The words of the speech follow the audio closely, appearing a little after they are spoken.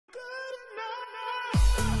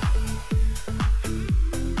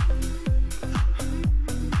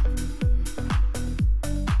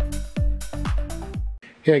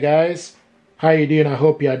Hey guys, how you doing? I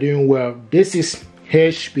hope you are doing well. This is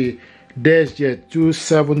HP Deskjet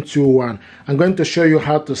 2721. I'm going to show you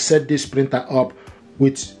how to set this printer up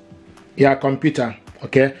with your computer.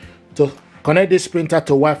 Okay, to connect this printer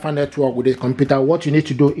to Wi-Fi network with the computer, what you need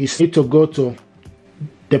to do is go to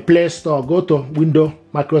the Play Store, go to Windows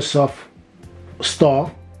Microsoft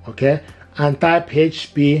Store, okay, and type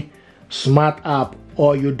HP Smart App,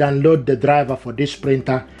 or you download the driver for this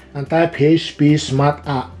printer and type HP Smart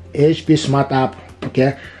App,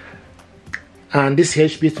 okay, and this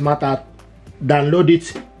HP Smart App, download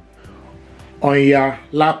it on your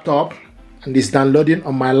laptop, and it's downloading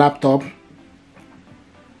on my laptop.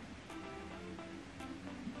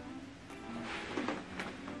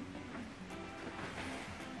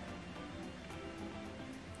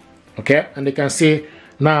 Okay, and you can see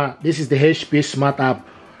now this is the HP Smart App.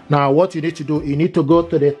 Now what you need to do, you need to go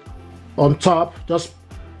to the on top, just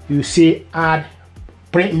you see add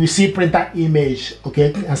print, you see printer image,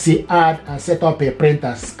 okay, and see add and set up a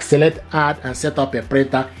printer. Select add and set up a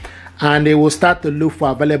printer, and it will start to look for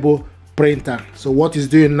available printer. So what it's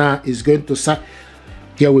doing now is going to start.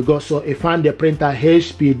 Here we go. So I found the printer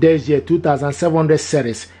HP Deskjet 2700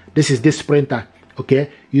 series. This is this printer.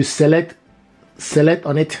 Okay, you select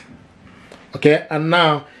on it. Okay, and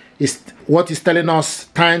now is what is telling us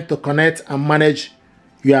time to connect and manage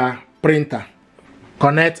your printer.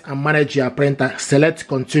 Connect and manage your printer. Select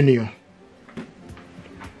continue.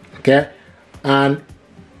 Okay, and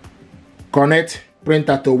connect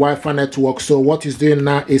printer to Wi-Fi network. So what is doing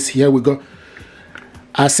now is, here we go,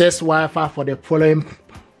 access Wi-Fi for the following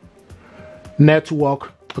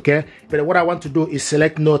network. Okay, but what I want to do is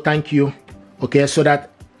select no thank you. Okay, so that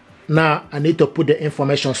now I need to put the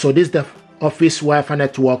information. So this is the office Wi-Fi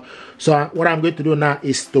network. So what I'm going to do now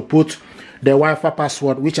is to put the Wi-Fi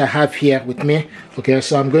password, which I have here with me. Okay,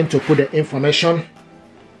 so I'm going to put the information.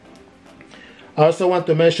 I also want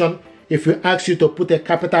to mention, if you ask you to put a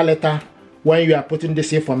capital letter when you are putting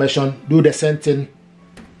this information, do the same thing.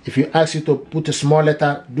 If you ask you to put a small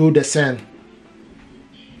letter, do the same.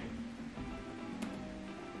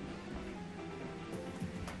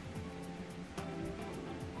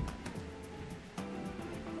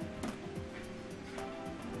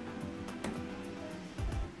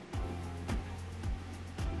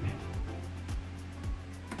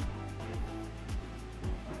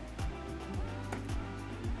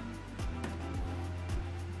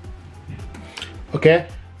 Okay,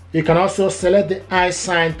 you can also select the I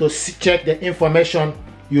sign to check the information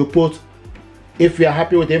you put, if you are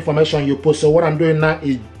happy with the information you put. So what I'm doing now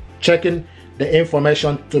is checking the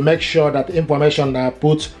information to make sure that the information that I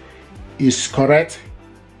put is correct.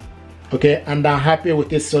 Okay, and I'm happy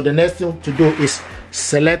with it. So the next thing to do is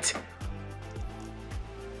select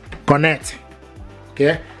connect.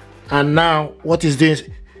 Okay, and now what is doing,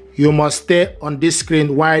 you must stay on this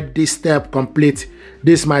screen while this step complete.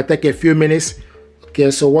 This might take a few minutes. Okay,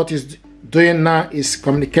 so what is doing now is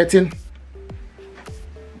communicating. You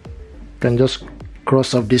can just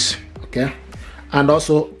cross off this. Okay, and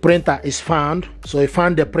also printer is found. So I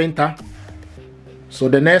found the printer. So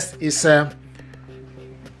the next is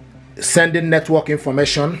sending network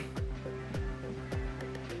information.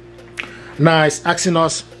 Now it's asking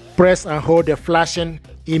us press and hold the flashing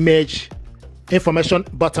image information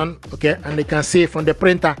button. Okay, and you can see from the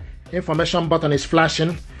printer information button is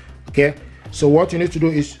flashing. Okay, so what you need to do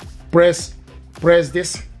is press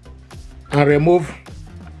this and remove.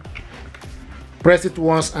 Press it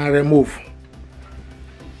once and remove.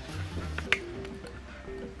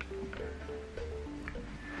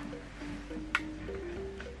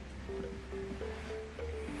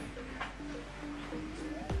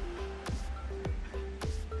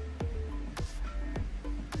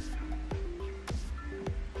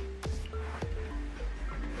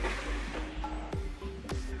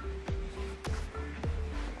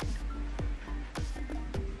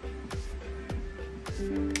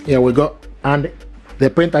 Here we go, and the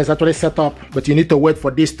printer is actually set up, but you need to wait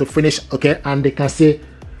for this to finish. Okay, and you can see,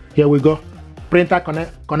 here we go, printer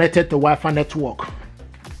connected to Wi-Fi network.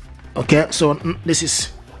 Okay, so this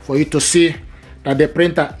is for you to see that the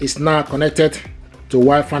printer is now connected to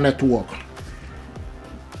Wi-Fi network.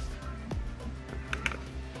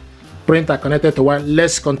 Printer connected to Wi-Fi.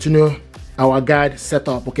 Let's continue our guide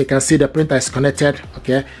setup. Okay, you can see the printer is connected.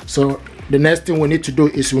 Okay, so the next thing we need to do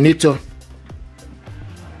is we need to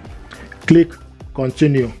click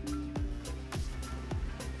continue.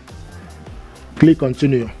 Click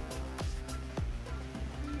continue.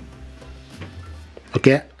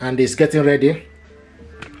 Okay, and it's getting ready.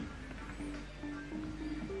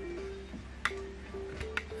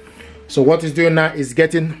 So what it's doing now is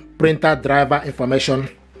getting printer driver information.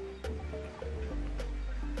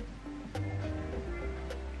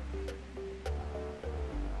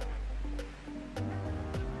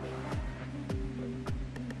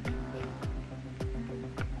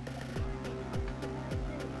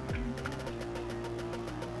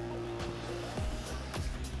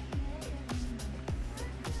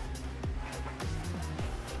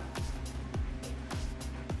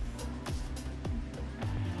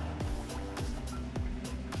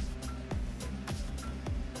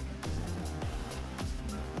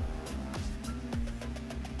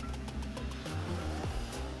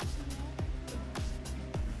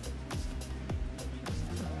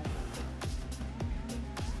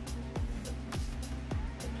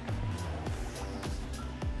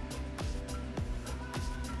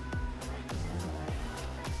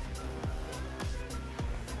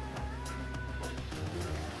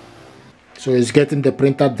 So it's getting the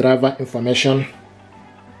printer driver information.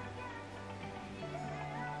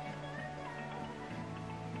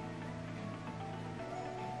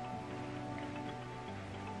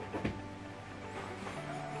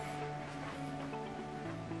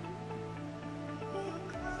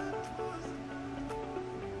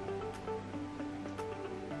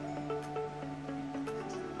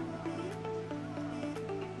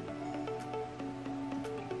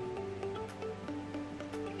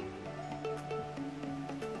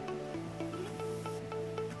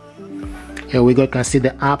 Here we go, you can see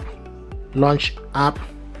the app, launch app.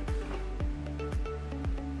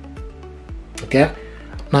 Okay,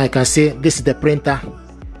 now you can see this is the printer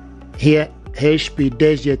here, HP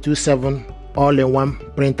Deskjet 27 all-in-one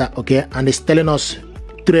printer. Okay, and it's telling us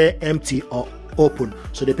tray empty or open,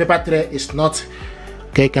 so the paper tray is not.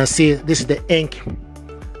 Okay, you can see this is the ink.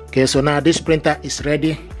 Okay, so now this printer is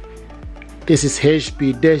ready. This is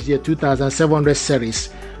HP Deskjet 2700 series.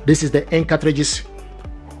 This is the ink cartridges.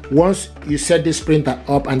 Once you set this printer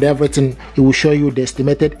up and everything, it will show you the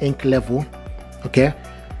estimated ink level. Okay,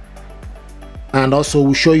 and also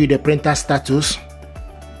will show you the printer status,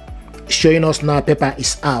 showing us now paper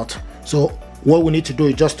is out. So what we need to do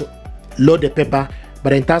is just to load the paper.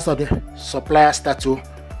 But in terms of the supplier status,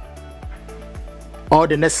 all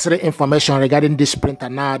the necessary information regarding this printer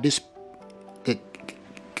now this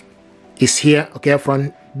is here. Okay,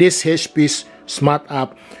 from this HP's smart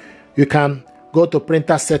app, you can go to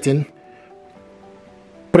printer setting,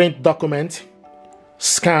 print document,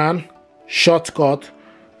 scan, shortcut,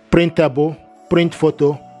 printable, print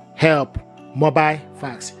photo, help, mobile,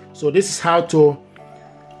 fax. So this is how to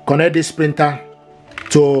connect this printer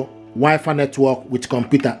to Wi-Fi network with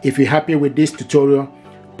computer. If you're happy with this tutorial,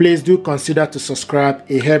 please do consider to subscribe.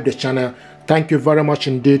 It helps the channel. Thank you very much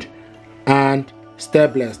indeed, and stay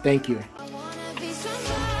blessed. Thank you.